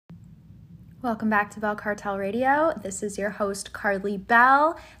Welcome back to Bell Cartel Radio. This is your host, Carly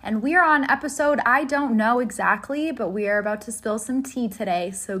Bell, and we are on episode I don't know exactly, but we are about to spill some tea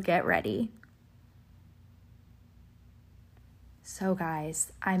today, so get ready. So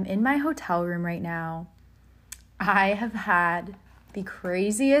guys, I'm in my hotel room right now. I have had the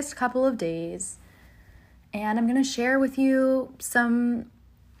craziest couple of days, and I'm going to share with you some,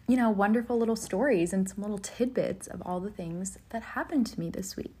 wonderful little stories and some little tidbits of all the things that happened to me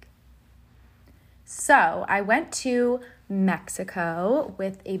this week. So I went to Mexico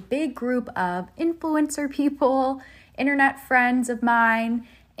with a big group of influencer people, internet friends of mine,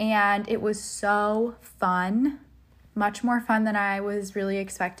 and it was so fun, much more fun than I was really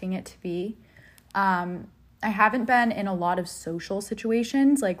expecting it to be. I haven't been in a lot of social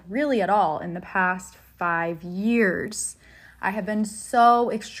situations, like really at all, in the past 5 years. I have been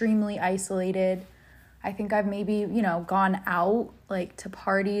so extremely isolated. I think I've maybe, gone out like to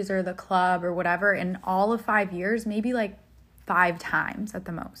parties or the club or whatever in all of 5 years, maybe like 5 times at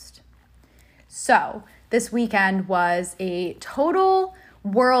the most. So this weekend was a total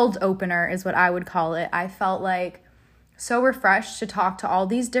world opener is what I would call it. I felt like so refreshed to talk to all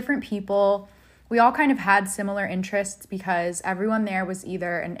these different people. We all kind of had similar interests because everyone there was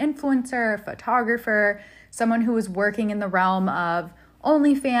either an influencer, a photographer, someone who was working in the realm of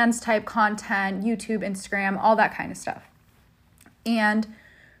OnlyFans type content, YouTube, Instagram, all that kind of stuff. And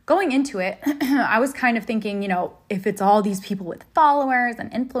going into it, I was kind of thinking, if it's all these people with followers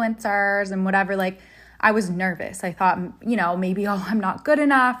and influencers and whatever, I was nervous. I thought, maybe, I'm not good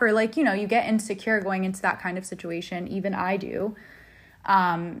enough, or you get insecure going into that kind of situation. Even I do.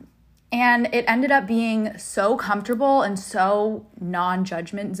 And it ended up being so comfortable and so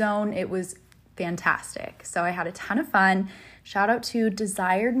non-judgment zone. It was fantastic. So I had a ton of fun. Shout out to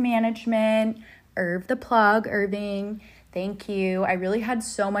Desired Management, Irv the Plug, Irving. Thank you. I really had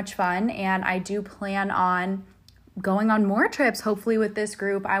so much fun, and I do plan on going on more trips, hopefully with this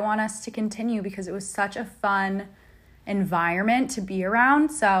group. I want us to continue because it was such a fun environment to be around.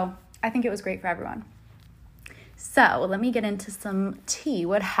 So I think it was great for everyone. So let me get into some tea.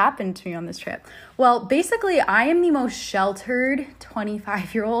 What happened to me on this trip? Well, basically, I am the most sheltered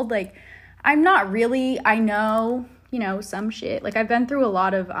 25-year-old. I'm not really, I know, some shit. I've been through a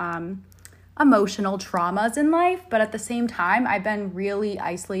lot of emotional traumas in life, but at the same time, I've been really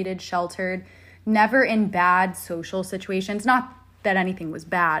isolated, sheltered, never in bad social situations. Not that anything was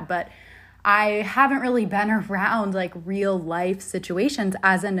bad, but I haven't really been around real life situations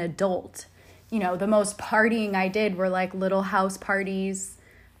as an adult. The most partying I did were little house parties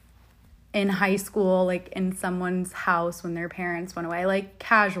in high school, in someone's house when their parents went away,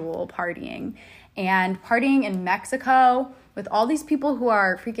 casual partying. And partying in Mexico with all these people who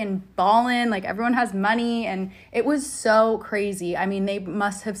are freaking balling, everyone has money, and it was so crazy. I mean, they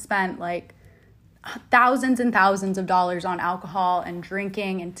must have spent thousands and thousands of dollars on alcohol and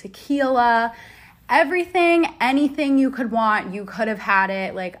drinking and tequila, everything, anything you could want, you could have had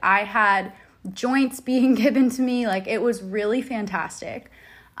it. I had joints being given to me. It was really fantastic.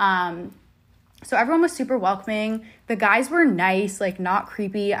 So everyone was super welcoming. The guys were nice, not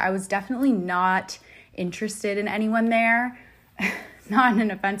creepy. I was definitely not interested in anyone there, not in an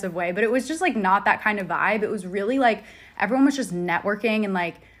offensive way, but it was just not that kind of vibe. It was really everyone was just networking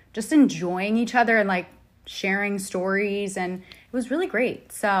and just enjoying each other and sharing stories, and it was really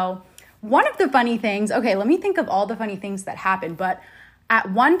great. So one of the funny things, okay, let me think of all the funny things that happened, but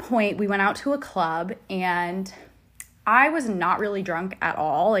at one point we went out to a club and I was not really drunk at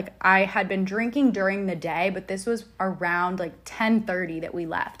all. I had been drinking during the day, but this was around 10:30 that we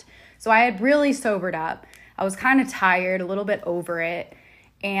left. So I had really sobered up. I was kind of tired, a little bit over it.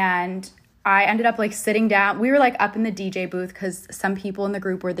 And I ended up sitting down. We were up in the DJ booth because some people in the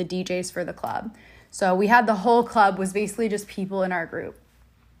group were the DJs for the club. So we had the whole club was basically just people in our group.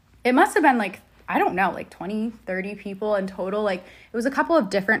 It must have been I don't know, 20, 30 people in total. It was a couple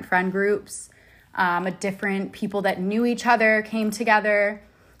of different friend groups. Different people that knew each other came together,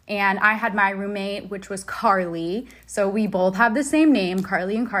 and I had my roommate, which was Carly. So we both have the same name,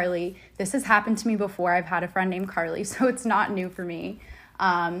 Carly and Carly. This has happened to me before. I've had a friend named Carly, so it's not new for me.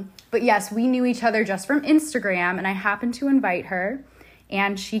 But yes, we knew each other just from Instagram, and I happened to invite her,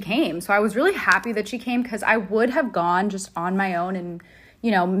 and she came. So I was really happy that she came because I would have gone just on my own and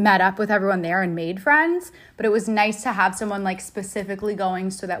met up with everyone there and made friends, but it was nice to have someone specifically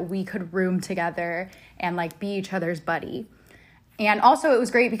going so that we could room together and be each other's buddy. And also it was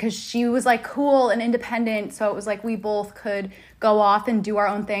great because she was cool and independent, so it was we both could go off and do our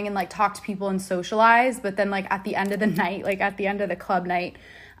own thing and talk to people and socialize, but then at the end of the night, at the end of the club night,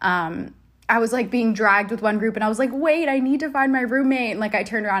 I was like being dragged with one group and I was like, wait, I need to find my roommate. And like I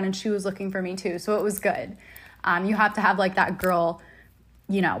turned around and she was looking for me too. So it was good. You have to have like that girl,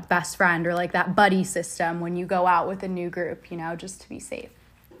 you know, best friend or like that buddy system when you go out with a new group, you know, just to be safe.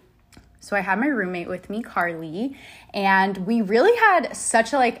 So I had my roommate with me, Carly, and we really had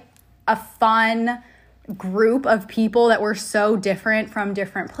such a fun group of people that were so different from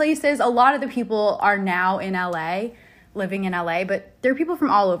different places. A lot of the people are now in LA, living in LA, but they're people from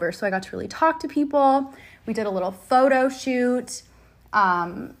all over. So I got to really talk to people. We did a little photo shoot,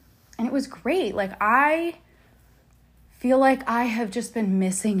 and it was great. Like, I feel like I have just been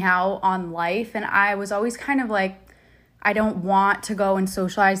missing out on life, and I was always kind of like, I don't want to go and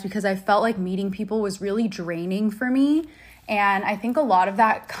socialize because I felt like meeting people was really draining for me. And I think a lot of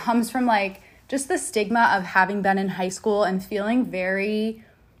that comes from like just the stigma of having been in high school and feeling very,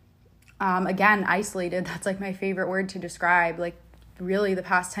 again, isolated. That's like my favorite word to describe, like really the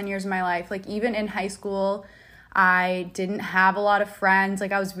past 10 years of my life. Like even in high school, I didn't have a lot of friends.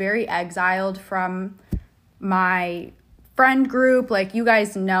 Like I was very exiled from my friend group. Like you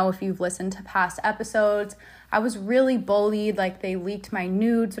guys know if you've listened to past episodes, I was really bullied. Like they leaked my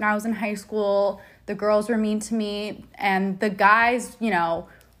nudes when I was in high school. The girls were mean to me, and the guys, you know,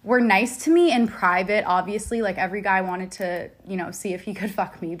 were nice to me in private, obviously. Like every guy wanted to, you know, see if he could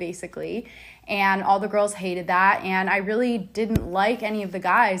fuck me, basically. And all the girls hated that. And I really didn't like any of the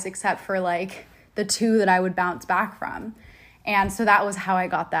guys except for like the two that I would bounce back from. And so that was how I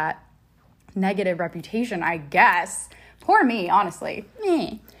got that negative reputation, I guess. Poor me, honestly.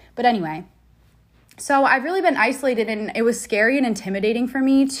 But anyway, so I've really been isolated, and it was scary and intimidating for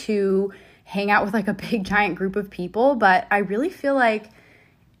me to hang out with like a big giant group of people. But I really feel like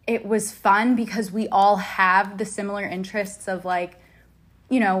it was fun because we all have the similar interests of like,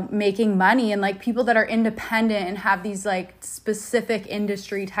 you know, making money, and like people that are independent and have these like specific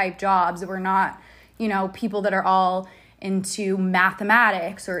industry type jobs. We're not, you know, people that are all into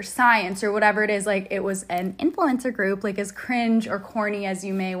mathematics or science or whatever it is. Like it was an influencer group, like as cringe or corny as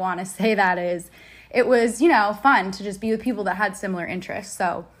you may want to say that is. It was, you know, fun to just be with people that had similar interests.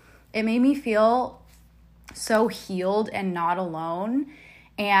 So it made me feel so healed and not alone.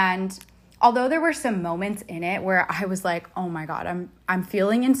 And although there were some moments in it where I was like, oh my God, I'm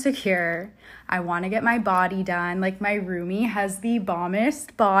feeling insecure. I want to get my body done. Like my roomie has the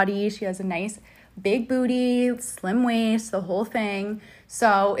bombest body. She has a nice big booty, slim waist, the whole thing.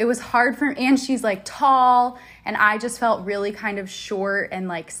 So it was hard for me. And she's like tall, and I just felt really kind of short and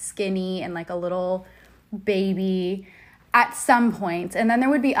like skinny and like a little baby at some points. And then there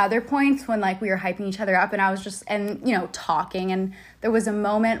would be other points when like we were hyping each other up, and I was just, and you know, talking. And there was a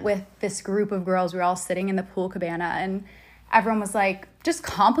moment with this group of girls, we were all sitting in the pool cabana, and everyone was like just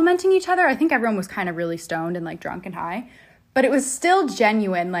complimenting each other. I think everyone was kind of really stoned and like drunk and high, but it was still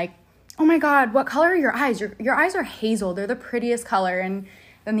genuine. Like, oh my God, what color are your eyes? Your eyes are hazel. They're the prettiest color. And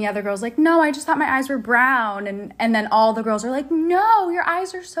then the other girl's like, no, I just thought my eyes were brown. And then all the girls are like, no, your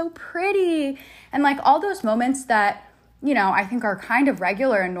eyes are so pretty. And like all those moments that, you know, I think are kind of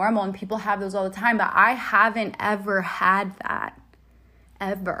regular and normal, and people have those all the time, but I haven't ever had that,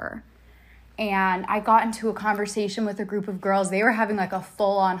 ever. And I got into a conversation with a group of girls. They were having like a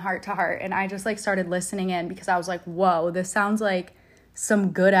full-on heart-to-heart, and I just like started listening in because I was like, whoa, this sounds like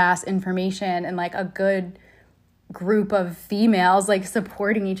some good ass information and like a good group of females like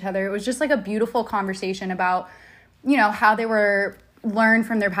supporting each other. It was just like a beautiful conversation about, you know, how they were learned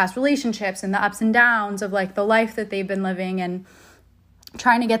from their past relationships and the ups and downs of like the life that they've been living, and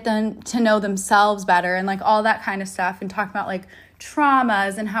trying to get them to know themselves better and like all that kind of stuff, and talking about like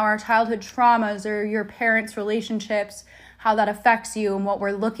traumas and how our childhood traumas or your parents' relationships, how that affects you, and what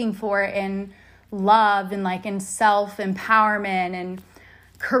we're looking for in love and like in self-empowerment and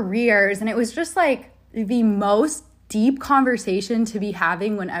careers. And it was just like the most deep conversation to be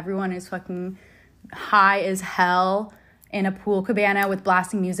having when everyone is fucking high as hell in a pool cabana with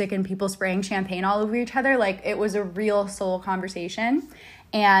blasting music and people spraying champagne all over each other. Like it was a real soul conversation.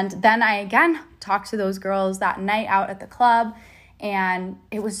 And then I again talked to those girls that night out at the club, and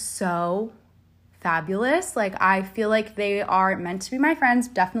it was so fabulous. Like I feel like they are meant to be my friends,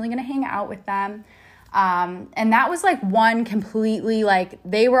 definitely gonna hang out with them. And that was like one completely, like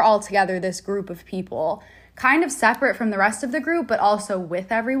they were all together, this group of people, kind of separate from the rest of the group, but also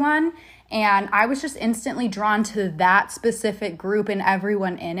with everyone. And I was just instantly drawn to that specific group and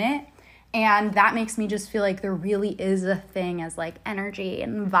everyone in it. And that makes me just feel like there really is a thing as like energy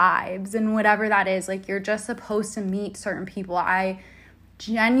and vibes and whatever that is. Like you're just supposed to meet certain people. I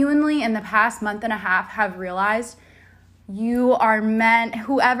genuinely in the past month and a half have realized you are meant,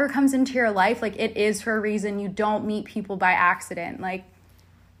 whoever comes into your life, like it is for a reason. You don't meet people by accident. Like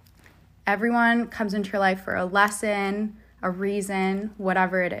Everyone comes into your life for a lesson, a reason,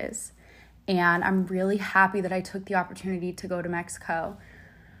 whatever it is. And I'm really happy that I took the opportunity to go to Mexico.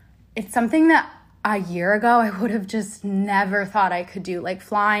 It's something that a year ago I would have just never thought I could do. Like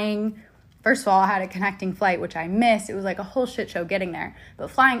flying, first of all, I had a connecting flight, which I missed. It was like a whole shit show getting there.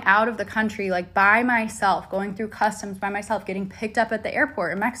 But flying out of the country, like by myself, going through customs by myself, getting picked up at the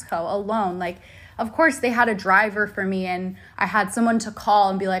airport in Mexico alone. Like, of course, they had a driver for me and I had someone to call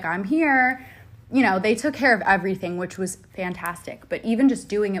and be like, I'm here. You know, they took care of everything, which was fantastic. But even just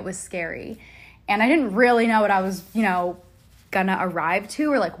doing it was scary. And I didn't really know what I was, gonna arrive to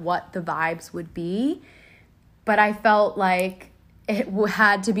or like what the vibes would be. But I felt like it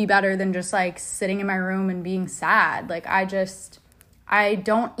had to be better than just like sitting in my room and being sad. Like I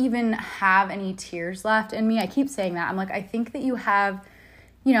don't even have any tears left in me. I keep saying that. I'm like, I think that you have,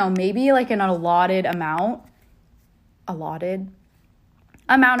 maybe like an allotted amount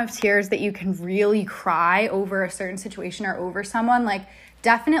of tears that you can really cry over a certain situation or over someone. Like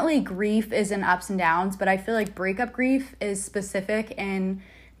definitely grief is in ups and downs, but I feel like breakup grief is specific in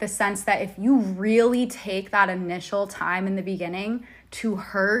the sense that if you really take that initial time in the beginning to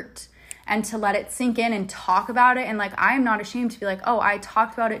hurt and to let it sink in and talk about it, and like I am not ashamed to be like, oh, I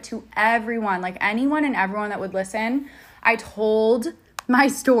talked about it to everyone, like anyone and everyone that would listen. I told my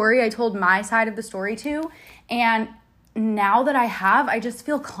story, I told my side of the story to, and now that I just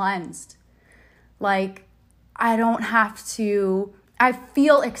feel cleansed. Like I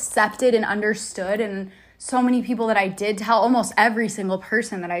feel accepted and understood. And so many people that I did tell, almost every single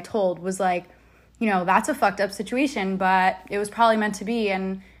person that I told was like, that's a fucked up situation, but it was probably meant to be.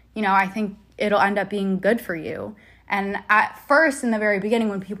 And, I think it'll end up being good for you. And at first, in the very beginning,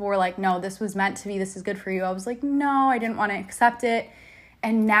 when people were like, no, this was meant to be, this is good for you, I was like, no, I didn't want to accept it.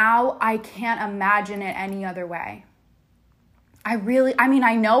 And now I can't imagine it any other way. I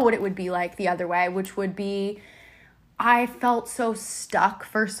know what it would be like the other way, which would be, I felt so stuck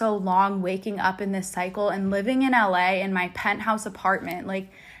for so long waking up in this cycle and living in LA in my penthouse apartment. Like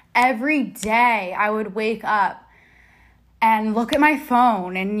every day I would wake up and look at my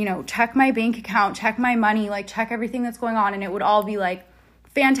phone and, check my bank account, check my money, like check everything that's going on. And it would all be like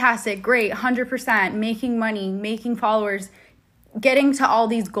fantastic, great, 100%, making money, making followers, getting to all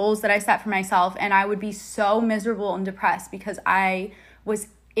these goals that I set for myself. And I would be so miserable and depressed because I was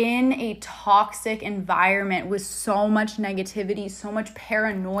in a toxic environment with so much negativity, so much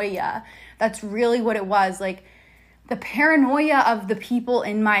paranoia. That's really what it was. Like the paranoia of the people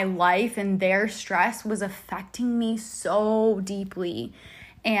in my life and their stress was affecting me so deeply.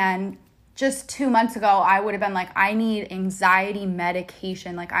 And just 2 months ago, I would have been like, I need anxiety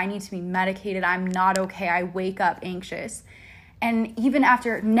medication. Like I need to be medicated. I'm not okay. I wake up anxious. And even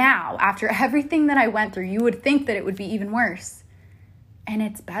after everything that I went through, you would think that it would be even worse. And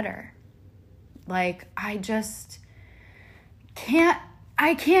it's better. Like, I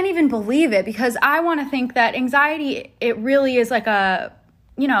can't even believe it, because I want to think that anxiety, it really is like a,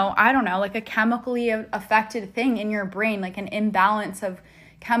 like a chemically affected thing in your brain, like an imbalance of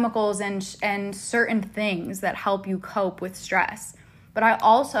chemicals and certain things that help you cope with stress. But I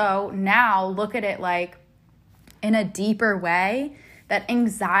also now look at it like in a deeper way, that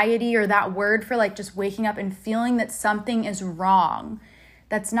anxiety, or that word for like just waking up and feeling that something is wrong,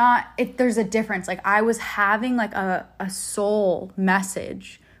 that's not it. There's a difference. Like I was having like a soul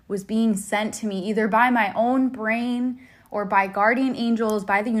message was being sent to me either by my own brain or by guardian angels,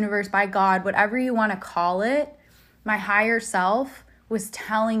 by the universe, by God, whatever you want to call it. My higher self was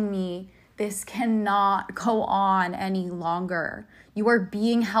telling me, this cannot go on any longer. You are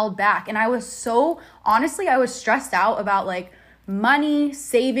being held back. And I was stressed out about like money,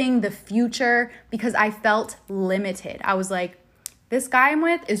 saving, the future, because I felt limited. I was like, this guy I'm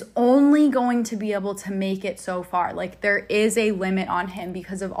with is only going to be able to make it so far. Like there is a limit on him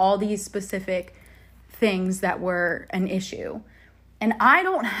because of all these specific things that were an issue. And I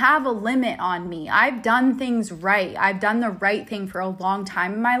don't have a limit on me. I've done things right. I've done the right thing for a long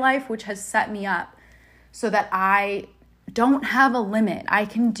time in my life, which has set me up so that I don't have a limit. I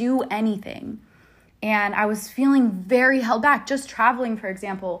can do anything. And I was feeling very held back. Just traveling, for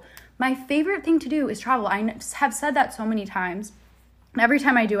example. My favorite thing to do is travel. I have said that so many times. And every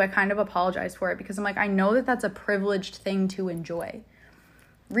time I do, I kind of apologize for it because I'm like, I know that that's a privileged thing to enjoy.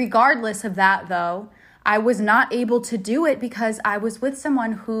 Regardless of that, though, I was not able to do it because I was with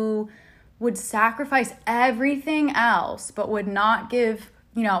someone who would sacrifice everything else, but would not give,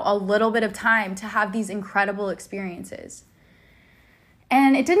 a little bit of time to have these incredible experiences.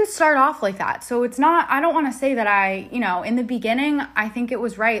 And it didn't start off like that. So I don't want to say that in the beginning, I think it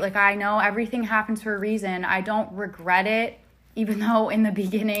was right. Like I know everything happens for a reason. I don't regret it even though in the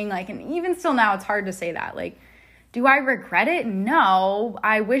beginning, like, and even still now, it's hard to say that. Like, do I regret it? No.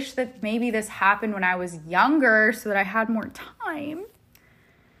 I wish that maybe this happened when I was younger so that I had more time.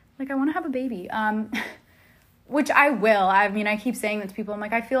 Like, I want to have a baby. Which I will. I mean, I keep saying that to people. I'm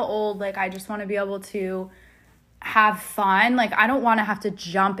like, I feel old. Like, I just want to be able to have fun. Like, I don't want to have to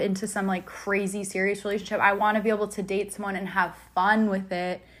jump into some, like, crazy serious relationship. I want to be able to date someone and have fun with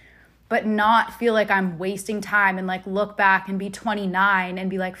it, but not feel like I'm wasting time and, like, look back and be 29 and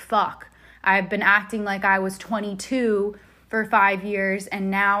be like, fuck, I've been acting like I was 22 for 5 years and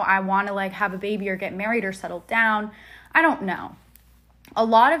now I want to, like, have a baby or get married or settle down. I don't know. A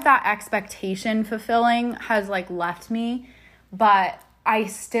lot of that expectation fulfilling has, like, left me, but I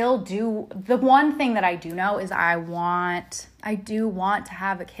still do. The one thing that I do know is I do want to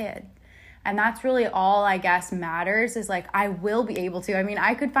have a kid. And that's really all I guess matters, is like, I will be able to. I mean,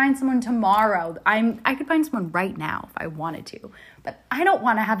 I could find someone tomorrow. I could find someone right now if I wanted to. But I don't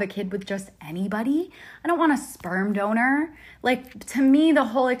want to have a kid with just anybody. I don't want a sperm donor. Like, to me, the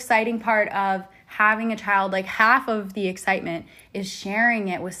whole exciting part of having a child, like, half of the excitement is sharing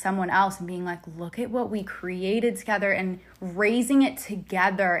it with someone else and being like, look at what we created together, and raising it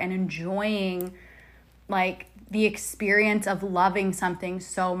together and enjoying, like, the experience of loving something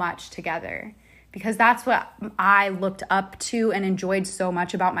so much together. Because that's what I looked up to and enjoyed so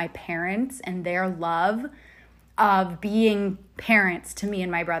much about my parents and their love of being parents to me and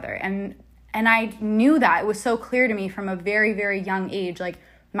my brother. And I knew that. It was so clear to me from a very, very young age. Like,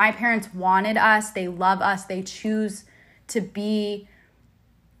 my parents wanted us, they love us, they choose to be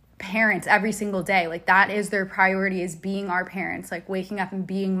parents every single day. Like, that is their priority, is being our parents, like waking up and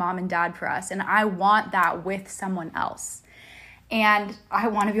being mom and dad for us. And I want that with someone else. And I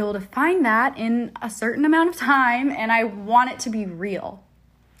want to be able to find that in a certain amount of time, and I want it to be real.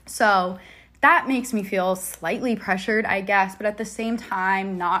 So that makes me feel slightly pressured, I guess, but at the same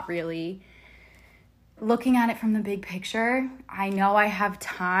time, not really. Looking at it from the big picture, I know I have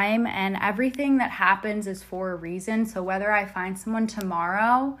time, and everything that happens is for a reason. So whether I find someone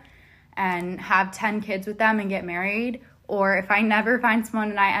tomorrow and have 10 kids with them and get married, or if I never find someone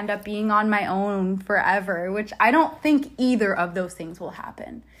and I end up being on my own forever, which I don't think either of those things will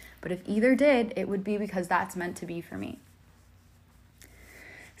happen. But if either did, it would be because that's meant to be for me.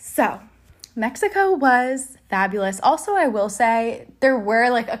 So Mexico was fabulous. Also, I will say there were,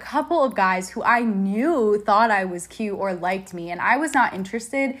 like, a couple of guys who I knew thought I was cute or liked me, and I was not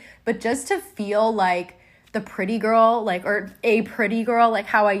interested, but just to feel like the pretty girl, like, or a pretty girl, like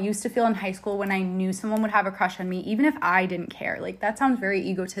how I used to feel in high school when I knew someone would have a crush on me, even if I didn't care. Like, that sounds very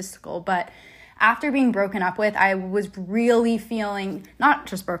egotistical, but after being broken up with, I was really feeling, not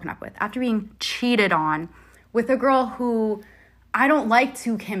just broken up with, after being cheated on with a girl who I don't like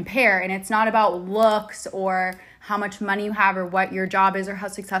to compare, and it's not about looks or how much money you have or what your job is or how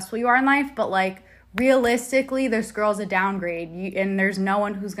successful you are in life, but, like, realistically, this girl's a downgrade, and there's no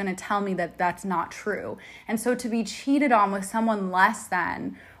one who's going to tell me that that's not true. And so to be cheated on with someone less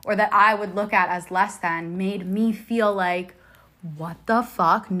than, or that I would look at as less than, made me feel like, what the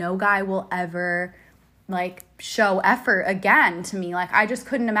fuck? No guy will ever, like, show effort again to me. Like, I just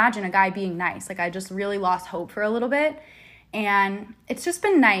couldn't imagine a guy being nice. Like, I just really lost hope for a little bit. And it's just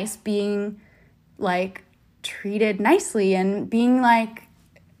been nice being, like, treated nicely and being, like,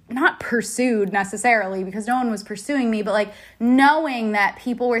 not pursued necessarily, because no one was pursuing me, but, like, knowing that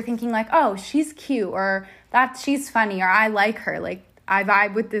people were thinking, like, oh, she's cute, or that she's funny, or I like her, like, I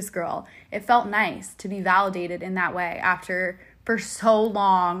vibe with this girl. It felt nice to be validated in that way after, for so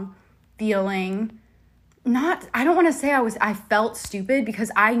long, feeling I don't want to say I felt stupid,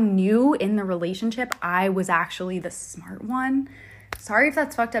 because I knew in the relationship I was actually the smart one. Sorry if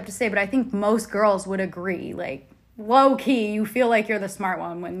that's fucked up to say, but I think most girls would agree. Like, low key, you feel like you're the smart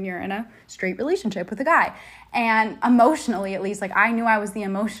one when you're in a straight relationship with a guy. And emotionally, at least, like, I knew I was the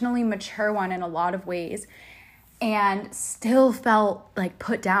emotionally mature one in a lot of ways, and still felt, like,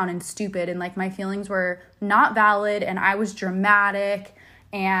 put down and stupid, and, like, my feelings were not valid, and I was dramatic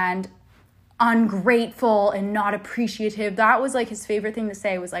and ungrateful and not appreciative. That was, like, his favorite thing to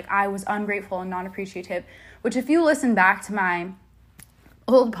say, was, like, I was ungrateful and not appreciative, which, if you listen back to my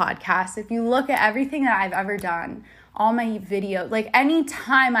old podcast, if you look at everything that I've ever done, all my videos, like, any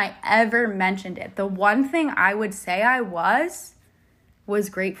time I ever mentioned it, the one thing I would say I was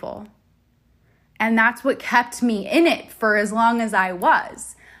grateful. And that's what kept me in it for as long as I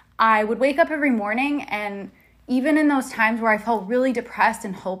was. I would wake up every morning, and even in those times where I felt really depressed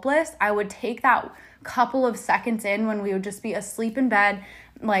and hopeless, I would take that couple of seconds in when we would just be asleep in bed,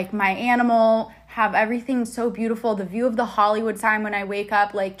 like, my animal, have everything so beautiful, the view of the Hollywood sign when I wake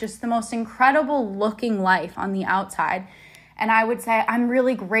up, like, just the most incredible looking life on the outside. And I would say I'm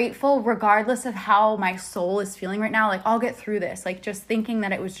really grateful regardless of how my soul is feeling right now. Like, I'll get through this. Like, just thinking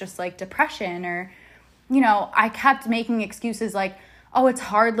that it was just like depression, or, you know, I kept making excuses like, oh, it's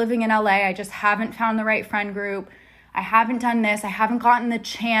hard living in LA. I just haven't found the right friend group. I haven't done this. I haven't gotten the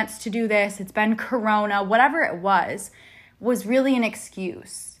chance to do this. It's been Corona. Whatever it was really an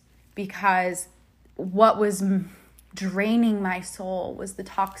excuse, because what was draining my soul was the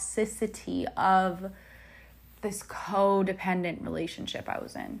toxicity of this codependent relationship I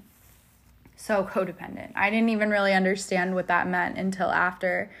was in. So codependent. I didn't even really understand what that meant until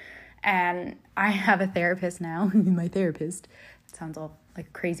after. And I have a therapist now. My therapist. Sounds all like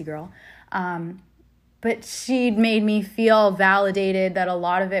a crazy girl. But she'd made me feel validated that a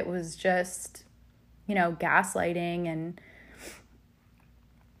lot of it was just, you know, gaslighting. And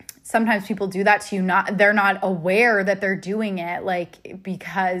sometimes people do that to you. They're not aware that they're doing it, like,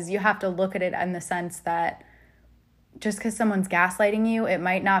 because you have to look at it in the sense that just because someone's gaslighting you, it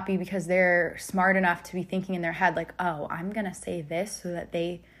might not be because they're smart enough to be thinking in their head, like, oh, I'm going to say this so that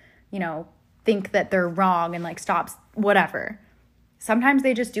they, you know, think that they're wrong and like stops, whatever. Sometimes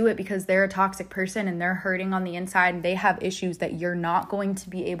they just do it because they're a toxic person and they're hurting on the inside and they have issues that you're not going to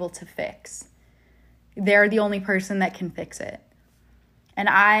be able to fix. They're the only person that can fix it. And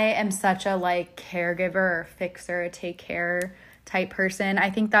I am such a like caregiver or fixer, take care type person.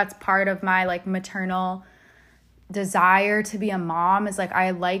 I think that's part of my like maternal desire to be a mom, is like I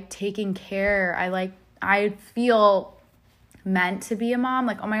like taking care. I feel meant to be a mom.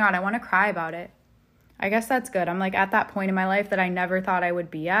 Like, oh my God, I want to cry about it. I guess that's good. I'm like at that point in my life that I never thought I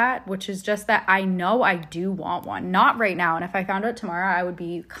would be at, which is just that I know I do want one. Not right now. And if I found out tomorrow, I would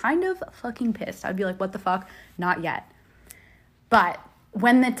be kind of fucking pissed. I'd be like, what the fuck? Not yet. But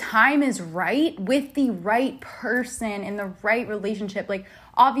when the time is right, with the right person in the right relationship, like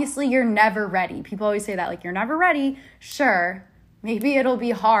obviously you're never ready. People always say that, like, you're never ready. Sure, maybe it'll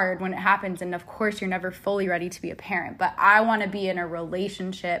be hard when it happens. And of course, you're never fully ready to be a parent. But I want to be in a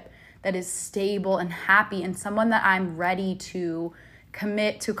relationship that is stable and happy, and someone that I'm ready to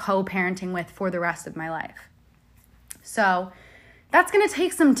commit to co-parenting with for the rest of my life. So that's going to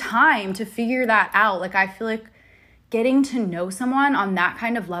take some time to figure that out. Like, I feel like getting to know someone on that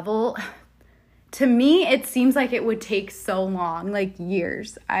kind of level, to me, it seems like it would take so long, like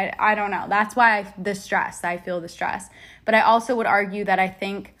years. I don't know. That's why I feel the stress. But I also would argue that I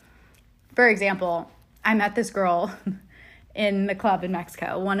think, for example, I met this girl in the club in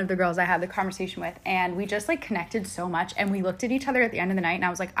Mexico, one of the girls I had the conversation with, and we just like connected so much, and we looked at each other at the end of the night, and I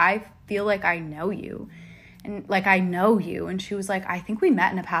was like, I feel like I know you, and like I know you. And she was like, I think we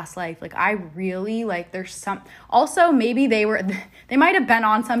met in a past life. Like, I really, like, there's some, also maybe they might have been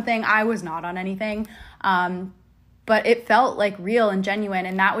on something. I was not on anything, but it felt like real and genuine.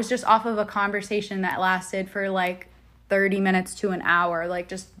 And that was just off of a conversation that lasted for like 30 minutes to an hour, like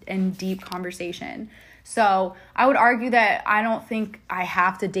just in deep conversation. So I would argue that I don't think I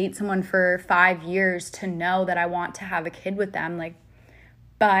have to date someone for 5 years to know that I want to have a kid with them. Like,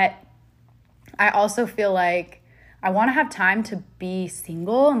 but I also feel like I want to have time to be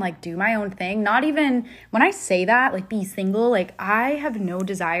single and like do my own thing. Not even when I say that, like be single, like I have no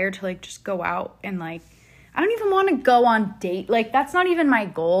desire to like just go out and like, I don't even want to go on date. Like, that's not even my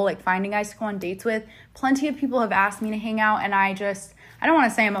goal, like finding guys to go on dates with. Plenty of people have asked me to hang out, and I don't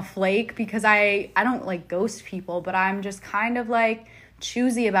want to say I'm a flake, because I don't like ghost people, but I'm just kind of like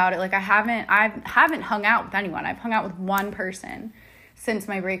choosy about it. Like I haven't hung out with anyone. I've hung out with one person since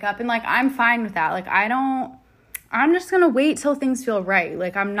my breakup, and like I'm fine with that. Like I'm just going to wait till things feel right.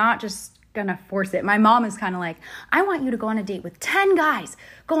 Like I'm not just going to force it. My mom is kind of like, I want you to go on a date with 10 guys.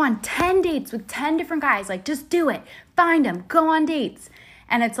 Go on 10 dates with 10 different guys. Like, just do it. Find them. Go on dates.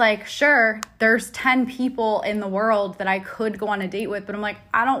 And it's like, sure, there's 10 people in the world that I could go on a date with, but I'm like,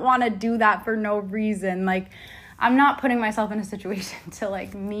 I don't want to do that for no reason. Like, I'm not putting myself in a situation to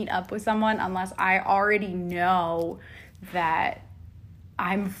like meet up with someone unless I already know that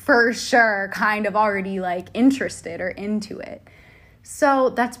I'm for sure kind of already like interested or into it. So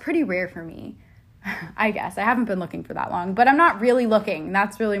that's pretty rare for me, I guess. I haven't been looking for that long, but I'm not really looking.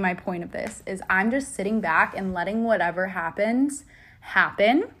 That's really my point of this, is I'm just sitting back and letting whatever happens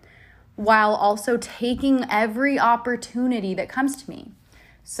happen, while also taking every opportunity that comes to me.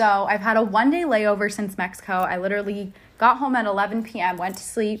 So I've had a 1-day layover since Mexico. I literally got home at 11 p.m., went to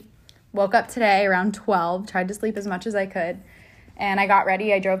sleep, woke up today around 12, tried to sleep as much as I could, and I got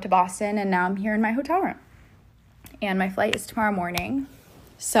ready. I drove to Boston, and now I'm here in my hotel room. And my flight is tomorrow morning.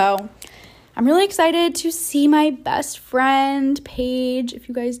 So I'm really excited to see my best friend, Paige. If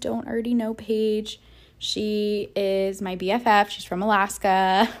you guys don't already know Paige, She is my BFF. She's from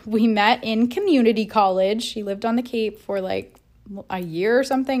Alaska. We met in community college. She lived on the Cape for like a year or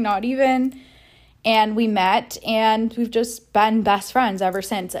something, not even. And we met, and we've just been best friends ever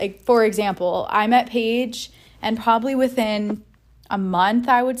since. Like, for example, I met Paige, and probably within a month,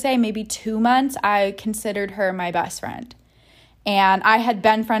 I would say, maybe 2 months, I considered her my best friend. And I had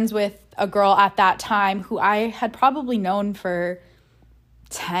been friends with a girl at that time who I had probably known for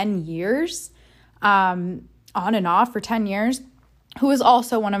 10 years, on and off for 10 years, who was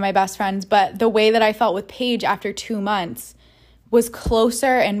also one of my best friends. But the way that I felt with Paige after 2 months was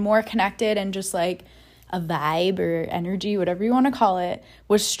closer and more connected, and just like a vibe or energy, whatever you want to call it,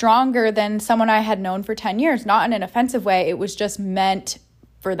 was stronger than someone I had known for 10 years. Not in an offensive way. It was just meant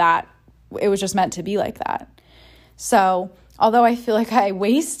for that. It was just meant to be like that. So although I feel like I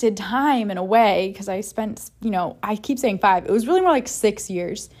wasted time in a way, because I spent, I keep saying 5, it was really more like 6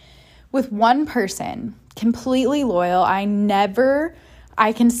 years with one person, completely loyal.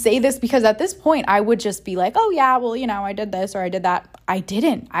 I can say this because at this point I would just be like, oh yeah, well, I did this or I did that. I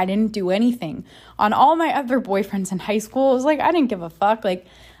didn't do anything. On all my other boyfriends in high school, it was like, I didn't give a fuck. Like,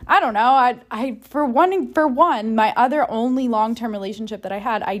 I don't know. For one, my other only long-term relationship that I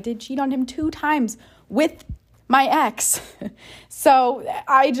had, I did cheat on him 2 times with my ex. So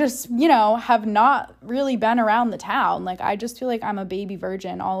I just, have not really been around the town. Like, I just feel like I'm a baby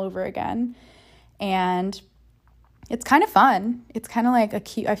virgin all over again. And it's kind of fun. It's kind of like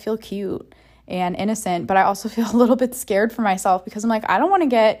I feel cute and innocent, but I also feel a little bit scared for myself because I'm like, I don't want to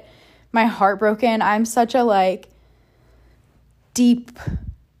get my heart broken. I'm such a deep,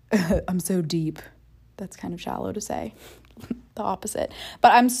 I'm so deep. That's kind of shallow to say. The opposite.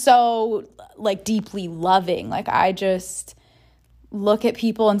 But I'm so deeply loving. Like, I just look at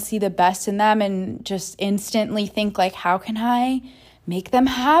people and see the best in them and just instantly think how can I make them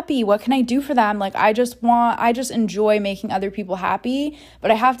happy? What can I do for them? I just enjoy making other people happy,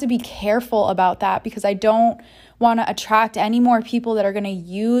 but I have to be careful about that because I don't want to attract any more people that are going to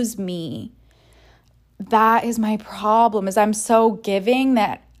use me. That is my problem, is I'm so giving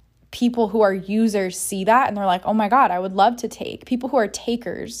that people who are users see that and they're like, oh my God, I would love to take. People who are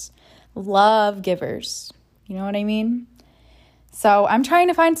takers love givers. You know what I mean? So I'm trying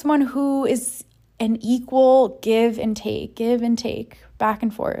to find someone who is an equal give and take, back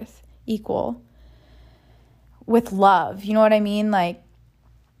and forth, equal, with love. You know what I mean?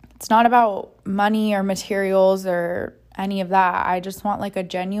 It's not about money or materials or any of that. I just want a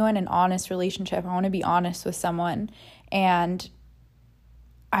genuine and honest relationship. I want to be honest with someone. And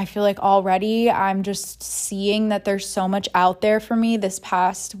I feel already I'm just seeing that there's so much out there for me this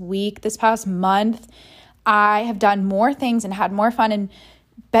past week, this past month. I have done more things and had more fun and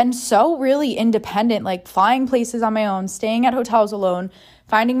been so really independent, flying places on my own, staying at hotels alone,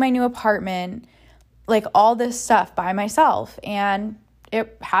 finding my new apartment, all this stuff by myself. And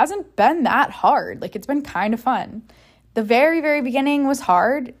it hasn't been that hard. It's been kind of fun. The very, very beginning was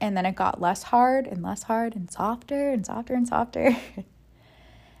hard, and then it got less hard and less hard and softer and softer and softer.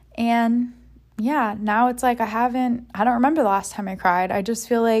 And yeah, now it's I don't remember the last time I cried. I just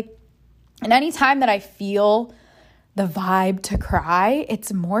feel and any time that I feel the vibe to cry,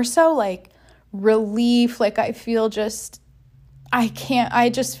 it's more so relief. I feel I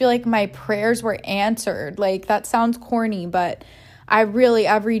just feel my prayers were answered. That sounds corny, but I really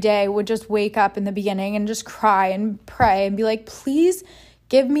every day would just wake up in the beginning and just cry and pray and be please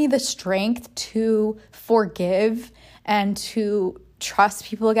give me the strength to forgive and to trust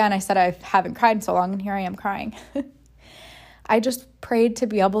people again. I said I haven't cried in so long, and here I am crying. I just prayed to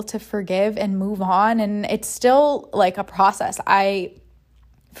be able to forgive and move on, and it's still a process. I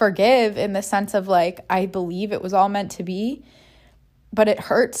forgive in the sense of I believe it was all meant to be, but it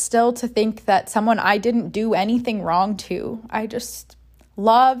hurts still to think that someone I didn't do anything wrong to, I just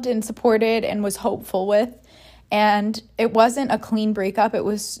loved and supported and was hopeful with. And it wasn't a clean breakup. It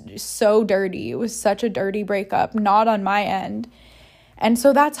was so dirty. It was such a dirty breakup, not on my end. And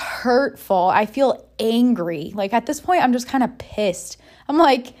so that's hurtful. I feel angry. At this point, I'm just kind of pissed.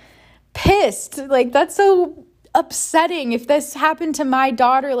 I'm pissed. That's so upsetting. If this happened to my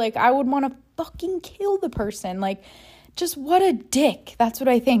daughter, I would want to fucking kill the person. Just what a dick. That's what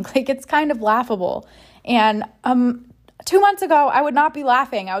I think. It's kind of laughable. And 2 months ago, I would not be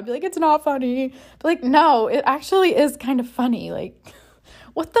laughing. I would be it's not funny. But no, it actually is kind of funny.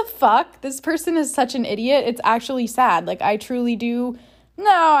 What the fuck? This person is such an idiot. It's actually sad. I truly do. No,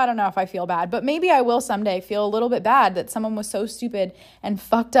 I don't know if I feel bad, but maybe I will someday feel a little bit bad that someone was so stupid and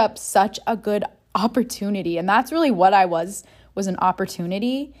fucked up such a good opportunity. And that's really what I was an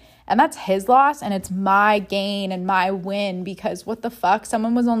opportunity. And that's his loss, and it's my gain and my win, because what the fuck?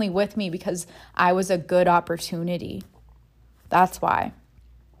 Someone was only with me because I was a good opportunity. That's why.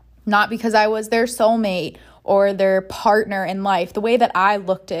 Not because I was their soulmate or their partner in life. The way that I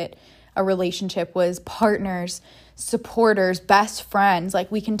looked at a relationship was partners, supporters, best friends.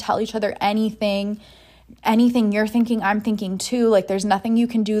 Like, we can tell each other anything you're thinking, I'm thinking too. Like, there's nothing you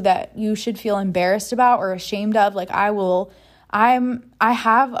can do that you should feel embarrassed about or ashamed of. Like, I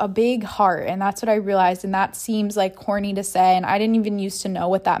have a big heart, and that's what I realized. And that seems like corny to say. And I didn't even used to know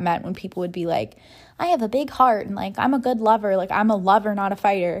what that meant when people would be like, I have a big heart, and like, I'm a good lover. Like, I'm a lover, not a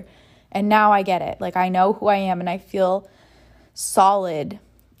fighter. And now I get it. Like, I know who I am, and I feel solid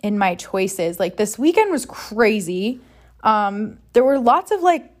in my choices. Like, this weekend was crazy. There were lots of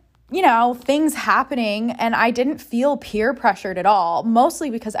things happening, and I didn't feel peer pressured at all, mostly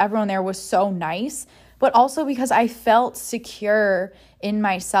because everyone there was so nice, but also because I felt secure in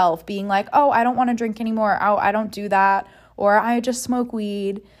myself, being like, oh, I don't want to drink anymore. Oh, I don't do that. Or I just smoke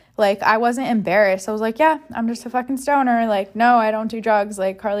weed. Like, I wasn't embarrassed. I was like, yeah, I'm just a fucking stoner. Like, no, I don't do drugs.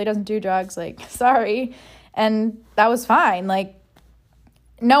 Like, Carly doesn't do drugs. Like, sorry. And that was fine. Like,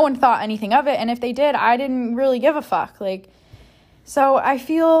 no one thought anything of it. And if they did, I didn't really give a fuck. Like, so I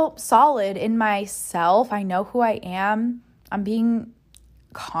feel solid in myself. I know who I am. I'm being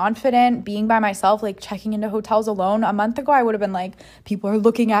confident being by myself, like checking into hotels alone. A month ago, I would have been like, people are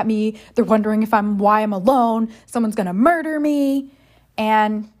looking at me. They're wondering why I'm alone. Someone's going to murder me.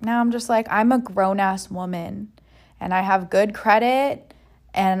 And now I'm just like, I'm a grown-ass woman, and I have good credit,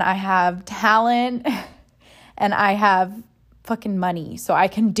 and I have talent, and I have fucking money, so I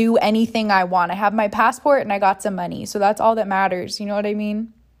can do anything I want. I have my passport, and I got some money, so that's all that matters. You know what I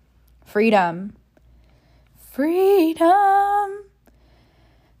mean? Freedom.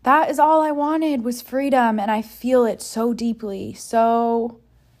 That is all I wanted, was freedom, and I feel it so deeply, so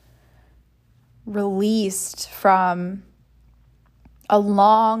released from a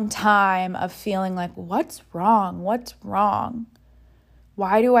long time of feeling like, what's wrong?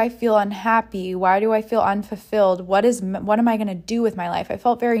 Why do I feel unhappy? Why do I feel unfulfilled? What am I going to do with my life? I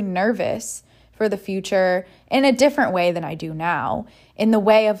felt very nervous for the future in a different way than I do now. In the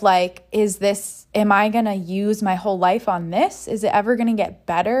way of like, am I going to use my whole life on this? Is it ever going to get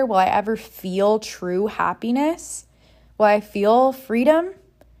better? Will I ever feel true happiness? Will I feel freedom?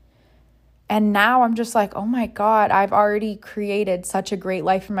 And now I'm just like, oh my God, I've already created such a great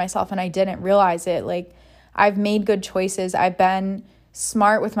life for myself, and I didn't realize it. Like, I've made good choices. I've been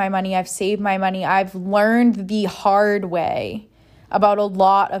smart with my money. I've saved my money. I've learned the hard way about a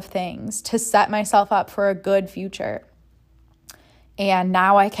lot of things to set myself up for a good future. And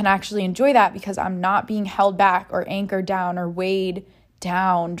now I can actually enjoy that because I'm not being held back or anchored down or weighed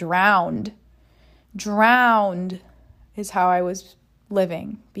down, drowned. Drowned is how I was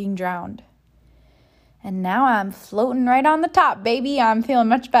living, being drowned. And now I'm floating right on the top, baby. I'm feeling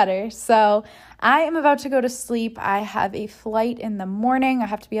much better. So I am about to go to sleep. I have a flight in the morning. I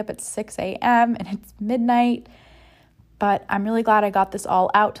have to be up at 6 a.m. and it's midnight. But I'm really glad I got this all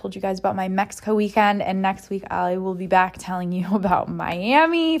out, told you guys about my Mexico weekend. And next week I will be back telling you about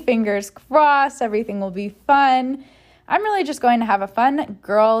Miami. Fingers crossed, everything will be fun. I'm really just going to have a fun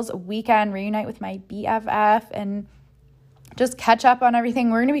girls' weekend, reunite with my BFF, and just catch up on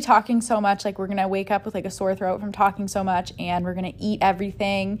everything. We're going to be talking so much. Like, we're going to wake up with like a sore throat from talking so much, and we're going to eat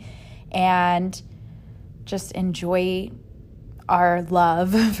everything and just enjoy our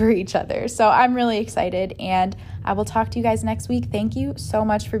love for each other. So I'm really excited, and I will talk to you guys next week. Thank you so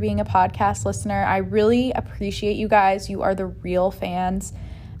much for being a podcast listener. I really appreciate you guys. You are the real fans.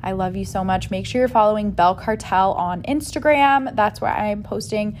 I love you so much. Make sure you're following Belle Cartel on Instagram. That's where I'm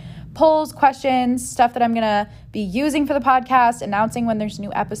posting polls, questions, stuff that I'm going to be using for the podcast, announcing when there's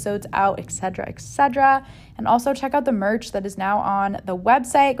new episodes out, etc., etc. And also check out the merch that is now on the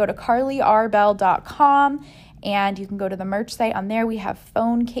website. Go to carlyrbell.com and you can go to the merch site. On there we have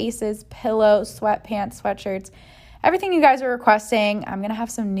phone cases, pillows, sweatpants, sweatshirts, everything you guys are requesting. I'm going to have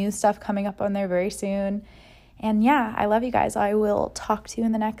some new stuff coming up on there very soon. And yeah, I love you guys. I will talk to you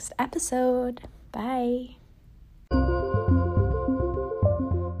in the next episode. Bye.